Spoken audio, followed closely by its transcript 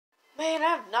Man, I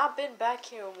have not been back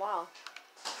here in a while.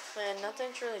 Man,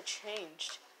 nothing's really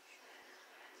changed.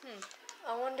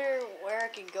 I wonder where I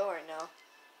can go right now.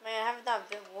 Man, I have not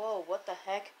been. Whoa, what the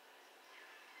heck?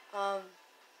 Hold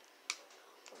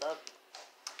up.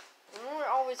 When we're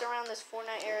always around this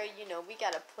Fortnite area, you know, we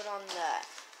gotta put on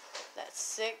that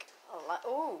sick.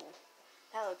 Ooh,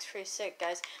 that looks pretty sick,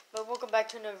 guys. But welcome back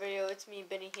to another video. It's me,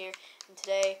 Benny here, and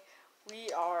today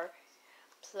we are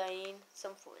playing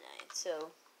some Fortnite.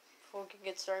 So before we can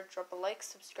get started, drop a like,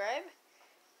 subscribe.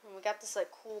 And we got this like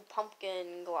cool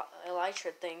pumpkin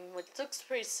elytra thing, which looks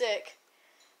pretty sick.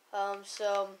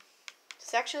 So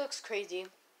this actually looks crazy.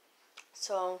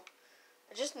 So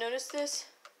I just noticed this.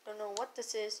 Don't know what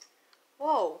this is.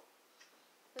 Whoa,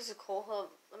 this is cool. Hold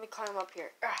on, let me climb up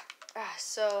here.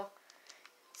 So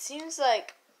it seems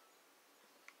like,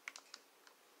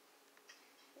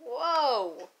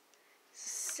 whoa, this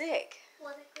is sick.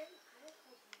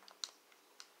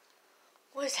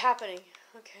 What is happening?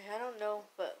 Okay, I don't know,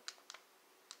 but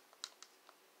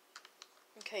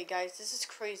okay, guys, this is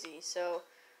crazy. So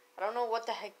I don't know what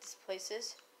the heck this place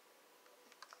is.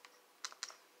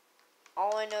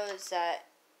 All I know is that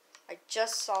I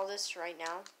just saw this right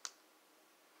now.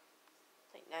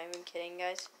 Like, not even kidding,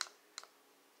 guys.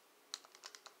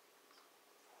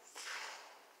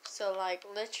 So, like,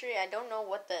 literally, I don't know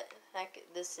what the heck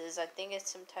this is. I think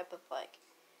it's some type of, like,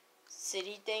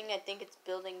 city thing. I think it's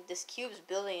building, this cube's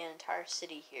building an entire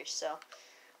city here. So,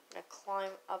 I'm gonna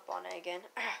climb up on it again.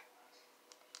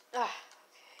 Okay.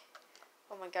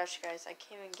 Oh my gosh, guys, I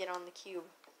can't even get on the cube.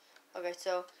 Okay,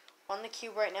 so, on the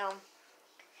cube right now.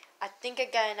 I think I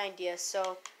got an idea.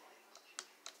 So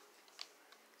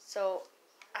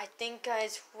I think,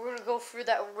 guys, we're gonna go through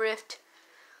that rift.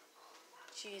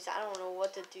 Jeez, I don't know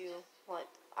what to do.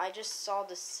 I just saw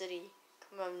the city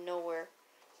come out of nowhere.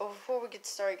 But before we get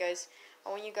started, guys, I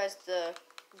want you guys to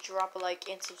drop a like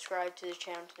and subscribe to the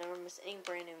channel to never miss any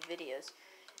brand new videos.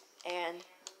 And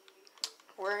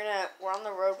we're on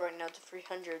the road right now to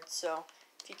 300. So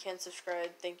if you can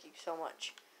subscribe, thank you so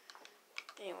much.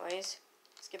 Anyways,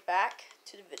 let's get back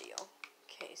to the video.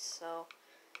 Okay, so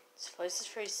this place is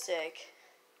pretty sick.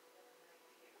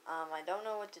 I don't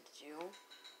know what to do.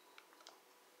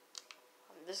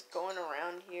 I'm just going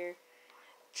around here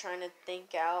trying to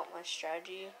think out my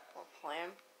strategy or plan.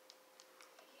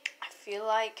 I feel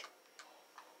like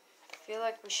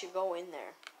we should go in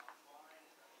there.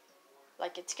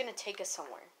 Like, it's gonna take us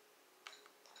somewhere.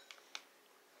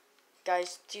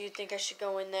 Guys, do you think I should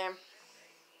go in there?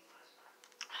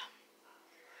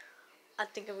 I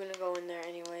think I'm gonna go in there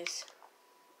anyways.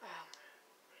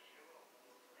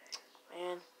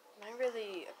 Man, am I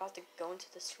really about to go into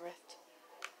this rift?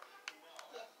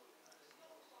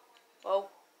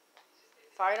 Well,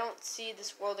 if I don't see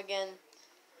this world again,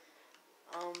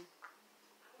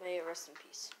 may it rest in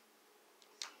peace.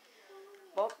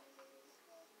 Well,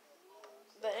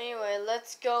 but anyway,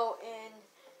 let's go in,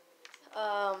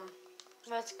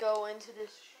 let's go into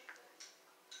this,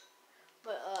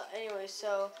 but, anyway,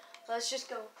 so, let's just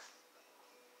go,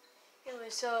 anyway,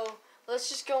 so, let's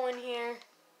just go in here.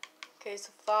 Okay,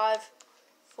 so 5,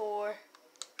 4,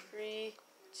 3,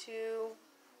 2,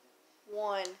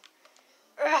 1.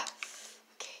 Okay,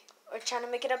 we're trying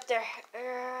to make it up there.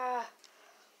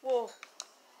 Whoa.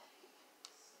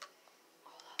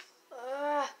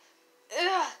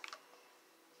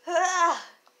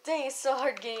 Dang, it's so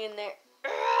hard getting in there.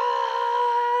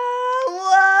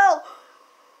 Whoa!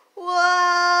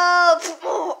 Whoa!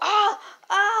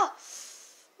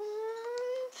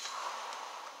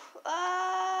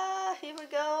 Here we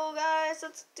go, guys.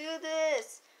 Let's do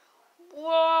this.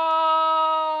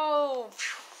 Whoa!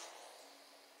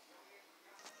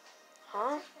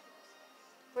 Huh?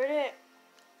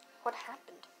 What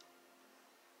happened?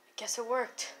 I guess it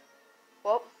worked.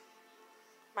 Well,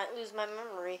 might lose my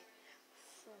memory.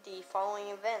 The following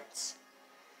events.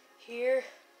 Here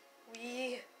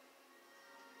we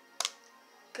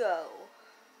go.